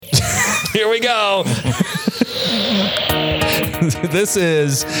Here we go. This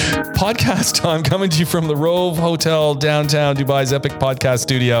is podcast time coming to you from the Rove Hotel, downtown Dubai's Epic Podcast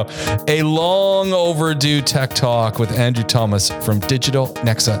Studio. A long overdue tech talk with Andrew Thomas from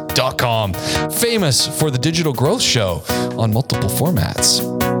digitalnexa.com, famous for the Digital Growth Show on multiple formats.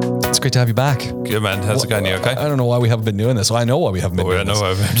 It's great to have you back. Good, man. How's it going? You okay? I don't know why we haven't been doing this. Well, I know why we haven't been doing this. I know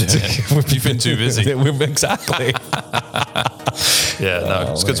why we haven't been doing it. You've been too busy. Exactly. Yeah,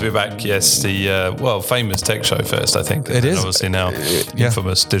 no, it's good to be back. Yes, the famous tech show first, I think. It is. Obviously now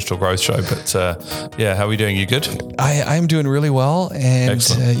infamous Digital Growth Show. But how are we doing? You good? I'm doing really well, and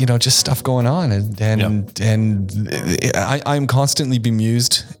just stuff going on, and I'm constantly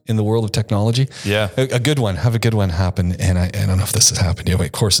bemused in the world of technology. Yeah, a good one. Have a good one happen, and I don't know if this has happened to you.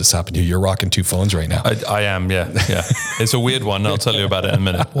 Of course, this happened to you. You're rocking two phones right now. I am. Yeah. It's a weird one. I'll tell you about it in a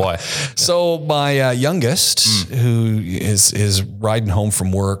minute. Why? So my youngest, who is riding home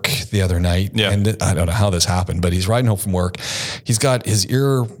from work the other night, and I don't know how this happened, but he's riding home from work. He's got his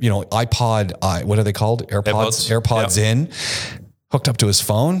iPod, what are they called? AirPods in, hooked up to his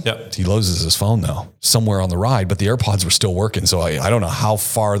phone. Yep. He loses his phone though, somewhere on the ride, but the AirPods were still working. So I don't know how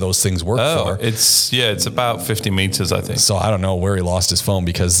far those things work for. It's about 50 meters, I think. So I don't know where he lost his phone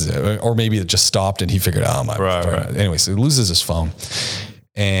or maybe it just stopped and he figured out, Right. Anyway, so he loses his phone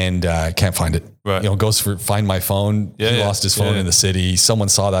and can't find it. Right. Goes for find my phone. He lost his phone in the city. Someone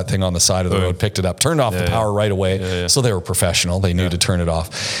saw that thing on the side of the road, picked it up, turned off the power right away. So they were professional. They knew to turn it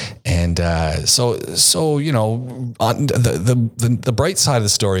off. And so on the bright side of the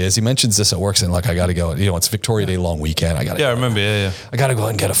story is he mentions this at work saying, look, I got to go. It's Victoria Day long weekend. I remember. I got to go out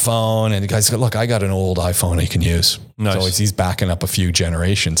and get a phone. And the guy's go, look, I got an old iPhone he can use. Nice. So he's backing up a few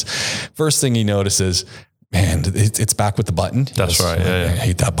generations. First thing he notices, man, it's back with the button. That's right. I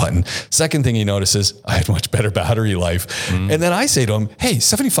hate that button. Second thing he notices, I had much better battery life. And then I say to him, hey,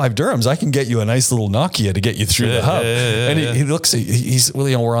 75 dirhams, I can get you a nice little Nokia to get you through the hub. And he looks,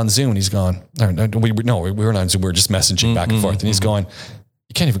 we're on Zoom and he's gone, we weren't on Zoom. We were just messaging back and forth. And he's going,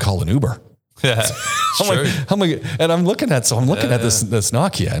 you can't even call an Uber. Yeah, I'm looking at this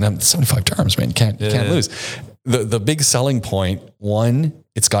Nokia and I'm 75 dirhams, man. You can't lose. The big selling point, one,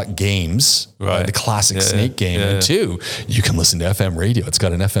 it's got games, the classic Snake game, and two, you can listen to FM radio. It's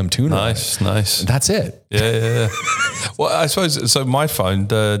got an FM tuner. Nice. And that's it. Yeah. Well, I suppose so. My phone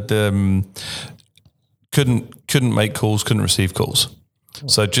couldn't make calls, couldn't receive calls.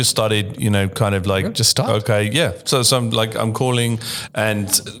 So just started, kind of like just stopped. Okay, yeah. So I'm calling, and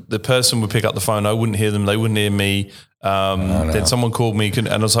the person would pick up the phone. I wouldn't hear them. They wouldn't hear me. Then someone called me, and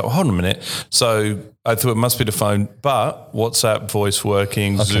I was like, hold on a minute. So I thought it must be the phone, but WhatsApp voice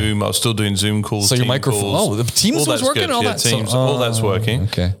working, Zoom. I was still doing Zoom calls. So your microphone, the Teams was working, all that. Teams, all that's working.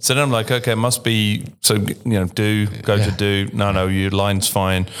 Okay. So then I'm like, okay, it must be. So to do. No, your line's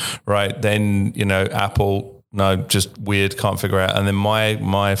fine, right? Then Apple. No, just weird, can't figure out. And then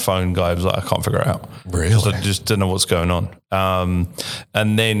my phone guy was like, I can't figure it out. Really? So I just don't know what's going on.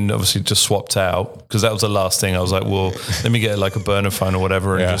 And then obviously just swapped out because that was the last thing. I was like, well, let me get like a burner phone or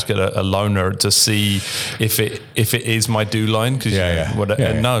whatever and just get a loaner to see if it is my do line. Cause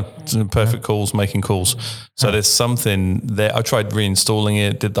no, it's perfect calls, making calls. So there's something there. I tried reinstalling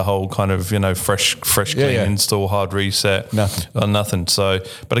it, did the whole kind of, fresh clean install, hard reset. Nothing. So,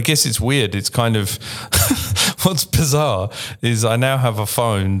 but I guess it's weird. It's kind of, what's bizarre is I now have a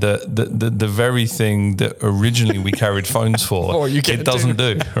phone that the very thing that originally we carried phones for, it doesn't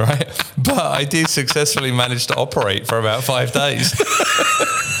do, right? But I did successfully manage to operate for about 5 days.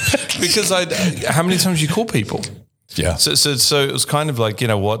 Because how many times you call people? Yeah. So it was kind of like,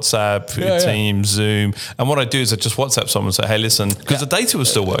 WhatsApp, Teams, Zoom. And what I do is I just WhatsApp someone and say, hey, listen, because the data was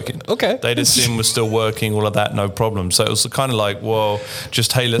still working. Okay. Data SIM was still working, all of that, no problem. So it was kind of like, well,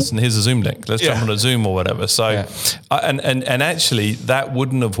 just, hey, listen, here's a Zoom link. Let's jump on a Zoom or whatever. So, and actually that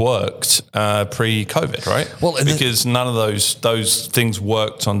wouldn't have worked pre-COVID, right? Well, because none of those things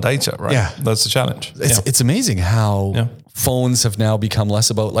worked on data, right? Yeah. That's the challenge. It's amazing how phones have now become less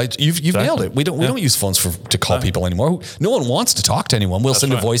about, like, you've nailed it. We don't use phones to call people anymore. No one wants to talk to anyone. We'll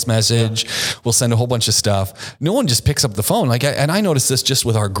send a voice message. We'll send a whole bunch of stuff. No one just picks up the phone. And I noticed this just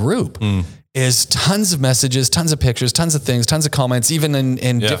with our group. Is tons of messages, tons of pictures, tons of things, tons of comments, even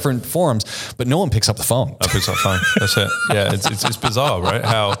in different forms, but no one picks up the phone. I picks up the phone. That's it. Yeah, it's bizarre, right?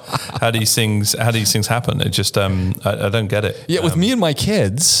 How these things happen. It just I don't get it. Yeah, with me and my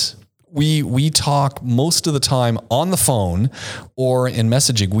kids, we talk most of the time on the phone or in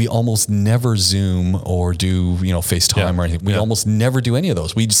messaging. We almost never Zoom or do, FaceTime or anything. We almost never do any of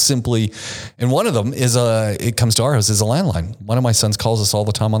those. We just simply, and one of them is it comes to our house is a landline. One of my sons calls us all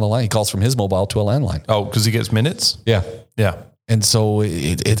the time on the line. He calls from his mobile to a landline. Oh, because he gets minutes? Yeah. Yeah. And so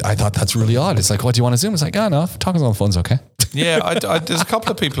I thought that's really odd. It's like, what, do you want to Zoom? It's like, oh, no, talking on the phone's okay. Yeah, there's a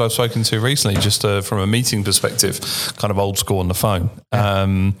couple of people I've spoken to recently, just from a meeting perspective, kind of old school on the phone. Yeah.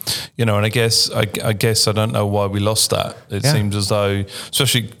 And I guess I don't know why we lost that. It seems as though,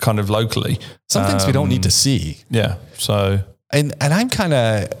 especially kind of locally, some things we don't need to see. Yeah. So and I'm kind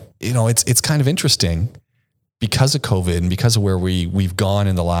of, it's kind of interesting because of COVID and because of where we've gone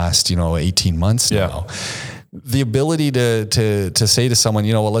in the last 18 months now. The ability to say to someone,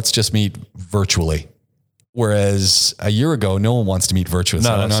 well, let's just meet virtually. Whereas a year ago, no one wants to meet virtually.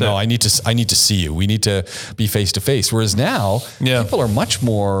 No, I need to see you. We need to be face to face. Whereas now, people are much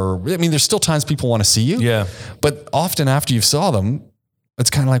more. I mean, there's still times people want to see you. Yeah. But often after you've saw them, it's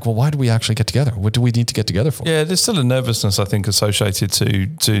kind of like, well, why do we actually get together? What do we need to get together for? Yeah, there's still a nervousness, I think, associated to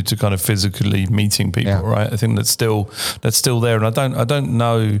kind of physically meeting people, right? I think that's still there, and I don't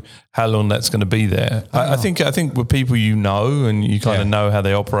know how long that's going to be there. I think with people and you kind of know how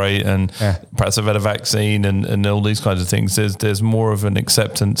they operate, and perhaps they've had a vaccine and all these kinds of things. There's more of an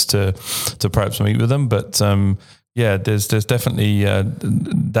acceptance to perhaps meet with them, but. Yeah, there's definitely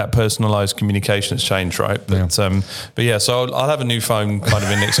that personalized communication has changed, right? But so I'll have a new phone kind of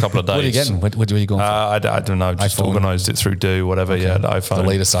in the next couple of days. What are you getting? What are you going for? I don't know. Just iPhone. Organised it through Do, whatever. Okay. Yeah, the iPhone. The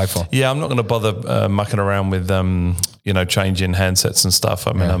latest iPhone. Yeah, I'm not going to bother mucking around with changing handsets and stuff.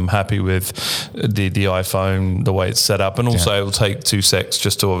 I mean, I'm happy with the iPhone, the way it's set up, and also it will take 2 secs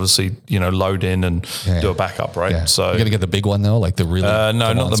just to obviously load in and do a backup, right? Yeah. So you're gonna get the big one though, like the really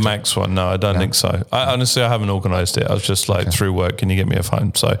no, not the Max one. No, I don't think so. I haven't organised it. I was just like through work, can you get me a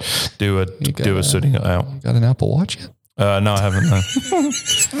phone? So do a sorting it out. You got an Apple Watch yet? No, I haven't. No.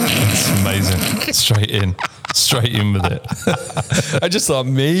 It's amazing. Straight in with it. I just thought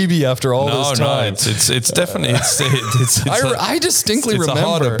maybe after all this time, it's definitely I distinctly remember. It's a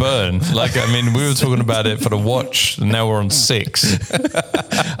harder burn. Like, I mean, we were talking about it for the watch, and now we're on 6.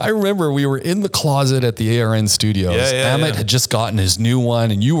 I remember we were in the closet at the ARN studios. Amit had just gotten his new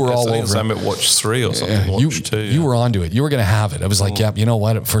one, and you were all over. Amit Watch 3 or something. Watch 2. You were onto it. You were going to have it. I was like, you know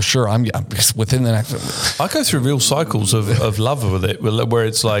what? For sure, I'm within the next. I go through real cycles of love with it, where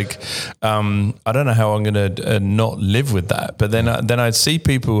it's like, I don't know how I'm going to not live with that, but then I'd see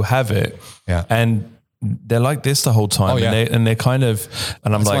people who have it, and they're like this the whole time, and they're kind of,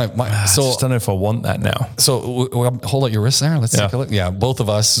 and I'm like, I just don't know if I want that now. So hold out your wrist there. Let's take a look. Yeah, both of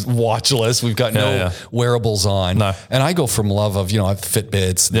us watchless. We've got no wearables on. No. And I go from love of I have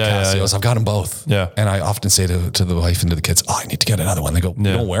Fitbits, the Casios. I've got them both. Yeah. And I often say to the wife and to the kids, I need to get another one. They go,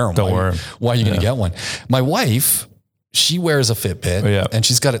 don't wear them. Don't wear them. Why are you going to get one? My wife. She wears a Fitbit and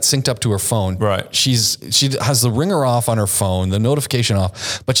she's got it synced up to her phone. Right. She has the ringer off on her phone, the notification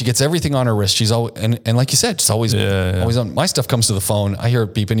off, but she gets everything on her wrist. She's always, and like you said, it's always on. My stuff comes to the phone. I hear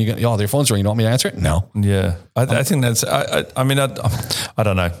it beeping. Their phone's ringing. You want me to answer it? No. Yeah. I think that's, I mean, I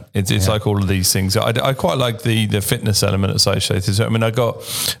don't know. It's like all of these things. I quite like the fitness element associated. I mean, I got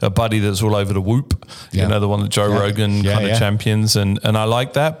a buddy that's all over the Whoop, the one that Joe Rogan kind of champions. And I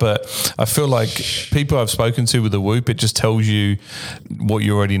like that, but I feel like people I've spoken to with the Whoop, it just tells you what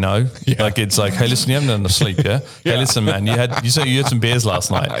you already know. Yeah. Like, it's like, hey, listen, you haven't done enough sleep, Hey, listen, man, you said you had some beers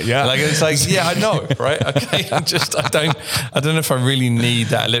last night. Like, it's like, I know, right? Okay. I don't know if I really need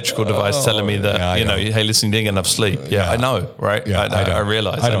that electrical device telling me that, hey, listen, you didn't get enough sleep. I know, right? I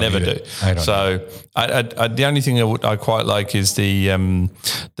realize I never do. So the only thing I quite like is the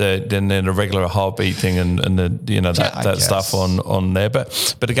regular heartbeat thing and that stuff on there.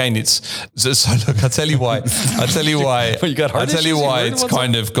 But again, it's so look, I tell you why it's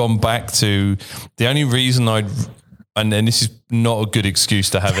kind of gone back to the only reason and this is not a good excuse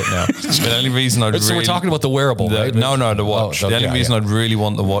to have it now. The only reason So we're talking about the wearable, right? No, the watch. The only reason I'd really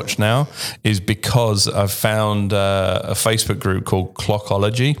want the watch now is because I've found a Facebook group called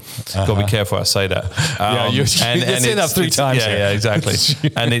Clockology. Got to be careful how I say that. You say that 3 times. Yeah, exactly.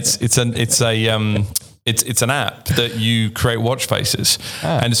 And it's an app that you create watch faces,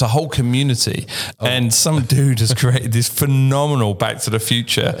 and it's a whole community. And some dude has created this phenomenal Back to the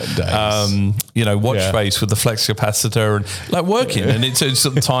Future, watch face with the flex capacitor and like working, and it's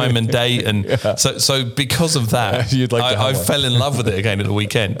sort of time and date, and so because of that, I fell in love with it again at the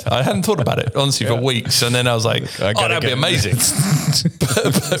weekend. I hadn't thought about it honestly for weeks, and then I was like, that'd be amazing.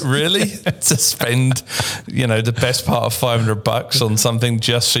 but really, to spend the best part of $500 on something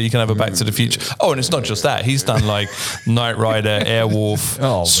just so you can have a Back to the Future. Oh, and it's not just just that. He's done like Knight Rider,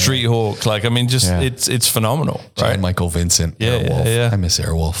 Airwolf, Street Hawk. Like, I mean, just it's phenomenal, right? Michael Vincent, Airwolf. I miss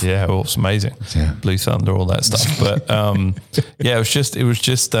Airwolf. Yeah, Airwolf's amazing. Yeah. Blue Thunder, all that stuff. But it was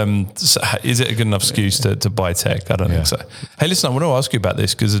just. Is it a good enough excuse to buy tech? I don't think so. Hey, listen, I want to ask you about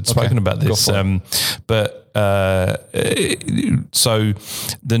this because I've spoken about this. So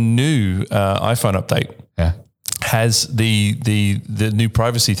the new iPhone update has the new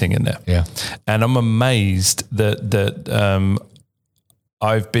privacy thing in there. Yeah, and I'm amazed that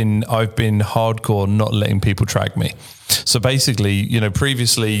I've been hardcore not letting people track me. So basically,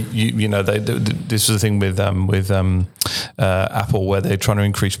 previously, this was the thing with Apple where they're trying to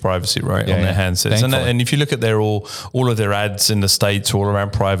increase privacy, right, on their handsets. And if you look at all of their ads in the States are all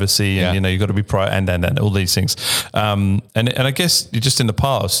around privacy, and you've got to be private and all these things. And I guess just in the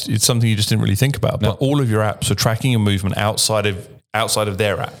past, it's something you just didn't really think about. But all of your apps are tracking your movement outside of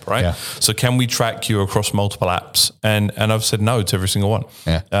their app, right? Yeah. So can we track you across multiple apps? And I've said no to every single one.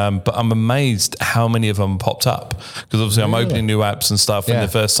 Yeah. But I'm amazed how many of them popped up because obviously I'm opening new apps and stuff. And the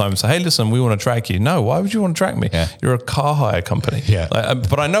first time I say, hey, listen, we want to track you. No, why would you want to track me? Yeah. You're a car hire company. Yeah.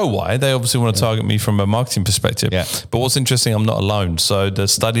 But I know why. They obviously want to target me from a marketing perspective. Yeah. But what's interesting, I'm not alone. So the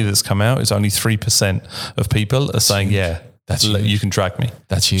study that's come out is only 3% of people are saying, that's huge. You can track me.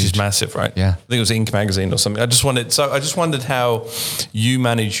 That's huge. Which is massive, right? Yeah. I think it was Inc. magazine or something. I just wondered how you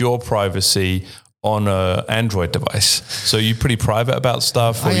manage your privacy on an Android device. So you're pretty private about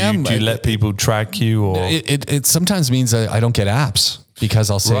stuff, or do you let people track you? Or it sometimes means that I don't get apps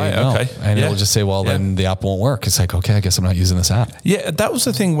because I'll say no, and it'll just say, well, then the app won't work. It's like, okay, I guess I'm not using this app. Yeah, that was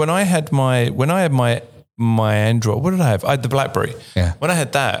the thing when I had my Android. What did I have? I had the BlackBerry. Yeah. When I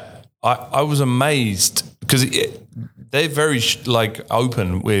had that, I was amazed because they're very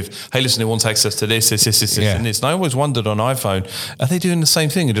open with, hey, listen, it wants access to this, and this. And I always wondered on iPhone, are they doing the same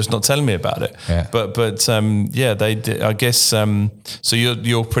thing and just not telling me about it? Yeah. But they did, I guess. So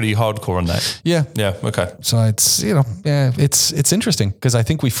you're pretty hardcore on that. Yeah. Yeah. Okay. So it's it's interesting because I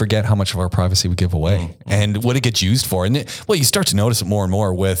think we forget how much of our privacy we give away and what it gets used for. And you start to notice it more and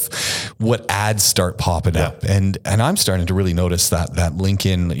more with what ads start popping up, and I'm starting to really notice that link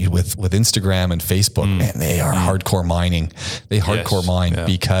in with Instagram and Facebook. Man, they are hardcore mining. They hardcore mine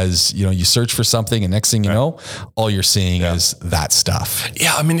because you search for something and next thing you know, all you're seeing is that stuff.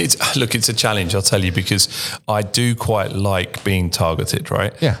 Yeah, I mean, it's a challenge, I'll tell you, because I do quite like being targeted,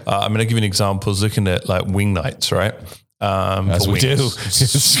 right? Yeah. I mean, I'll give you an example. I was looking at wing nights, right? As we do.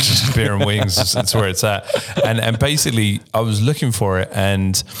 Just beer and wings, that's where it's at. And basically, I was looking for it,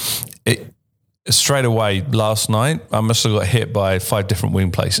 and it straight away last night, I must have got hit by 5 different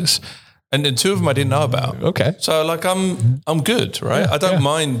wing places. And then 2 of them I didn't know about. Okay. So I'm good, right? I don't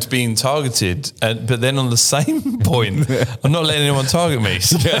mind being targeted, but then on the same point, I'm not letting anyone target me.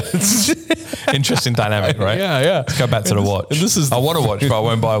 So interesting dynamic, right? Yeah. Let's go back to the watch. I want to watch, but I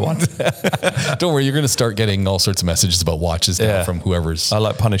won't buy one. Don't worry, you're going to start getting all sorts of messages about watches now from whoever's. I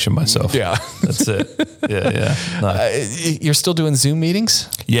like punishing myself. Yeah. That's it. Yeah. Nice. You're still doing Zoom meetings?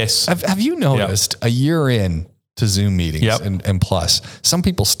 Yes. Have you noticed a year in to Zoom meetings and plus, some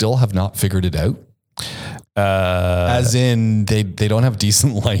people still have not figured it out. As in they don't have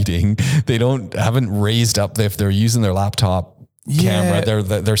decent lighting. They haven't raised up if they're using their laptop camera.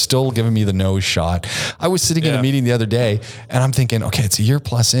 They're still giving me the nose shot. I was sitting in a meeting the other day and I'm thinking, okay, it's a year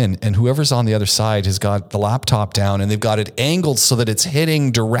plus in, and whoever's on the other side has got the laptop down and they've got it angled so that it's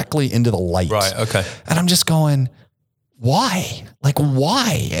hitting directly into the light. Right. Okay. And I'm just going, why?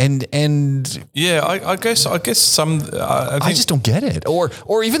 Why? And yeah, I guess some. I just don't get it.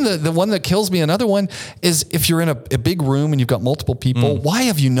 Or even the one that kills me. Another one is if you're in a big room and you've got multiple people. Why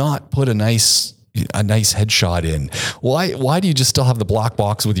have you not put a nice headshot in? Why do you just still have the black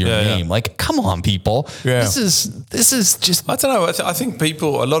box with your name? Come on, people. Yeah. This is just. I don't know. I think there's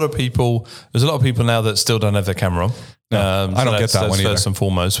a lot of people now that still don't have their camera on. No, I don't get that one either. First and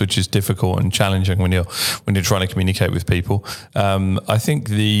foremost, which is difficult and challenging when you're trying to communicate with people. I think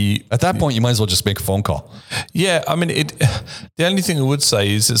at that point you might as well just make a phone call. Yeah, I mean, the only thing I would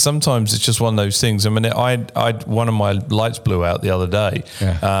say is that sometimes it's just one of those things. I mean, one of my lights blew out the other day,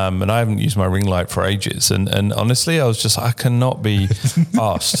 and I haven't used my ring light for ages. And honestly, I was just I cannot be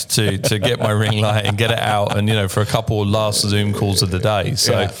asked to get my ring light and get it out, and for a couple of last Zoom calls of the day.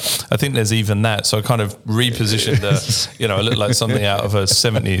 So I think there's even that. So I kind of repositioned you know, I looked like something out of a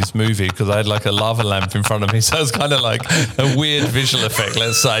 70s movie because I had like a lava lamp in front of me. So it was kind of like a weird visual effect,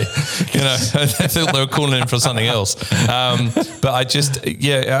 let's say. You know, I thought they were calling in for something else. But I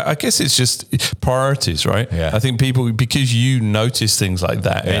guess it's just priorities, right? Yeah. I think people, because you notice things like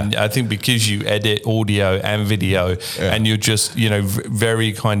that, and I think because you edit audio and video and you're just, you know,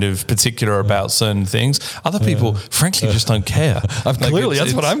 very kind of particular about certain things, other people, frankly, just don't care. Clearly,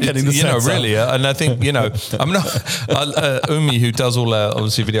 that's what I'm getting the sense of. Really. And I think, you know, I'm not, Umi, who does all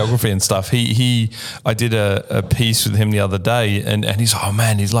obviously videography and stuff, I did a piece with him the other day and he's, oh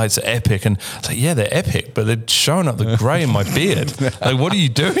man, his lights are epic. And I was like, yeah, they're epic, but they're showing up the gray in my beard. Like, what are you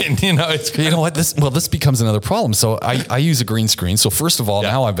doing? You know, you know what? This becomes another problem. So I use a green screen. So first of all,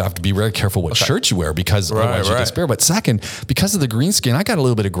 now I have to be very careful what shirt you wear because otherwise you despair. But second, because of the green screen, I got a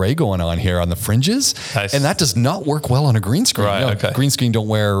little bit of gray going on here on the fringes. Nice. And that does not work well on a green screen. Right, you know, green screen don't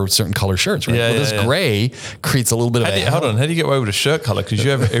wear certain color shirts, right? This gray creates a little bit of hold on, how do you get away with a shirt color? Because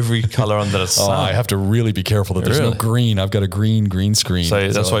you have every color under the sun. I have to really be careful that there's no green. I've got a green screen. So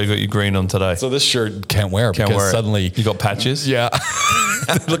that's why you got your green on today. So this shirt can't wear because suddenly you got patches. Yeah.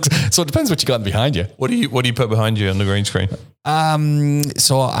 So it depends what you got behind you. What do you put behind you on the green screen?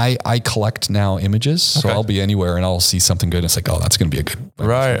 So I collect now images. So I'll be anywhere and I'll see something good. And it's like, oh, that's going to be a good.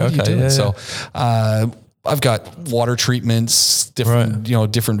 Right. Okay. Yeah, so, I've got water treatments,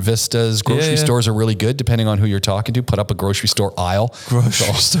 different vistas. Grocery stores are really good depending on who you're talking to. Put up a grocery store aisle.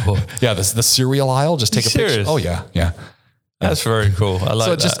 Grocery store. Yeah, the cereal aisle. Just take a picture. Oh yeah. That's very cool. I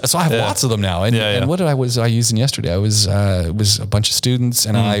like that. So I have lots of them now. And what was I using yesterday? I was it was a bunch of students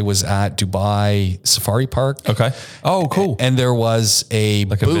and I was at Dubai Safari Park. Okay. Oh, cool. And there was a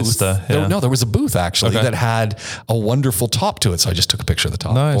booth. A vista. Yeah. There was a booth actually that had a wonderful top to it. So I just took a picture of the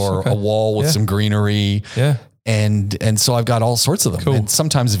top a wall with some greenery. Yeah. And so I've got all sorts of them. Cool. And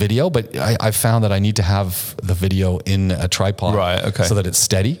sometimes video, but I found that I need to have the video in a tripod so that it's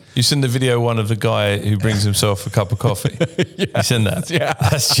steady. You seen the video one of the guy who brings himself a cup of coffee? You seen that? Yeah.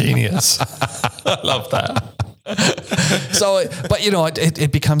 That's genius. I love that. So, but you know,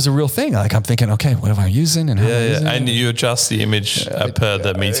 it becomes a real thing. Like I'm thinking, okay, what am I using and how am I using and you adjust the image per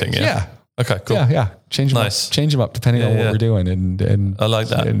the meeting. Yeah. Okay, cool. Yeah. Change them up depending on what we're doing. And I like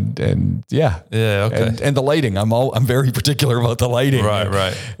that. And okay. And the lighting. I'm very particular about the lighting.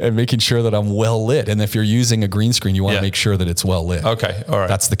 Right. And making sure that I'm well lit. And if you're using a green screen, you want to make sure that it's well lit. Okay. All right.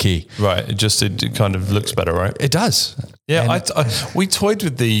 That's the key. Right. It kind of looks better, right? It does. Yeah, we toyed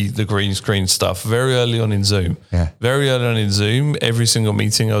with the green screen stuff very early on in Zoom. Yeah. Very early on in Zoom, every single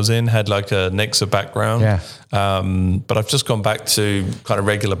meeting I was in had like a Nexa background. Yeah. But I've just gone back to kind of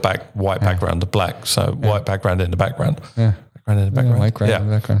regular white background to black. So white background in the background. Yeah. Background in the background. White background in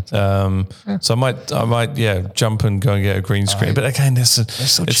the background. So I might jump and go and get a green screen. But again, it's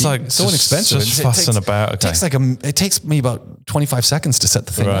so inexpensive. Just fussing about. Okay. It takes me about 25 seconds to set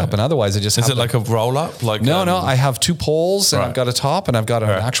the thing up, and otherwise it just is it like a roll up? Like no, I have two poles and I've got a top and I've got an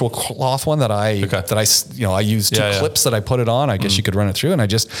actual cloth one that I use two clips that I put it on. I guess you could run it through, and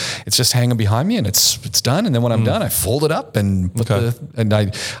it's just hanging behind me, and it's done. And then when I'm done, I fold it up and put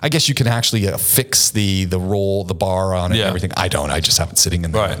I guess you can actually fix the roll, the bar on it and everything. I don't. I just have it sitting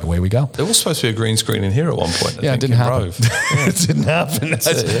in there and away we go. There was supposed to be a green screen in here at one point. It didn't happen. It didn't happen.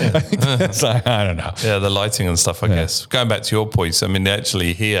 I don't know. Yeah, the lighting and stuff, I guess. Going back to your points, I mean,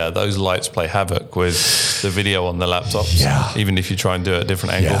 actually here, those lights play havoc with the video on the laptops. Yeah. Even if you try and do it at a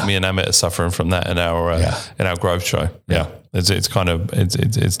different angle. Yeah. Me and Amit are suffering from that in our Grove show. Yeah. It's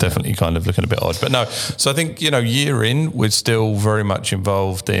definitely kind of looking a bit odd, but no. So I think, year in, we're still very much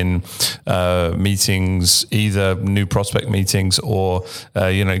involved in meetings, either new prospect meetings or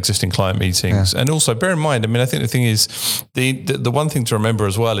existing client meetings. And also bear in mind, I mean, I think the thing is the one thing to remember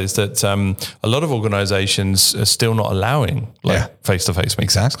as well is that a lot of organizations are still not allowing face-to-face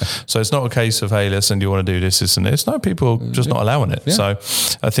meetings. Exactly. So it's not a case of, hey, listen, do you want to do this and this? No, people just not allowing it. Yeah. So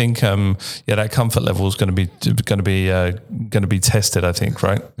I think that comfort level is going to be tested, I think,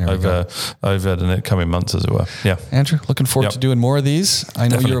 right? Over the coming months, as it were. Yeah. Andrew, looking forward to doing more of these. I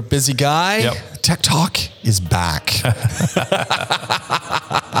know you're a busy guy. Yep. Tech Talk is back.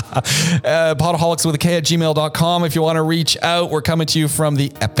 Podaholics@gmail.com. If you want to reach out, we're coming to you from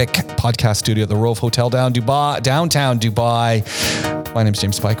the Epic Podcast Studio at the Rove Hotel downtown Dubai. My name's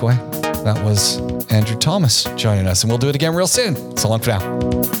James Spikeway. That was Andrew Thomas joining us, and we'll do it again real soon. So long for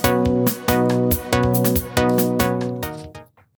now.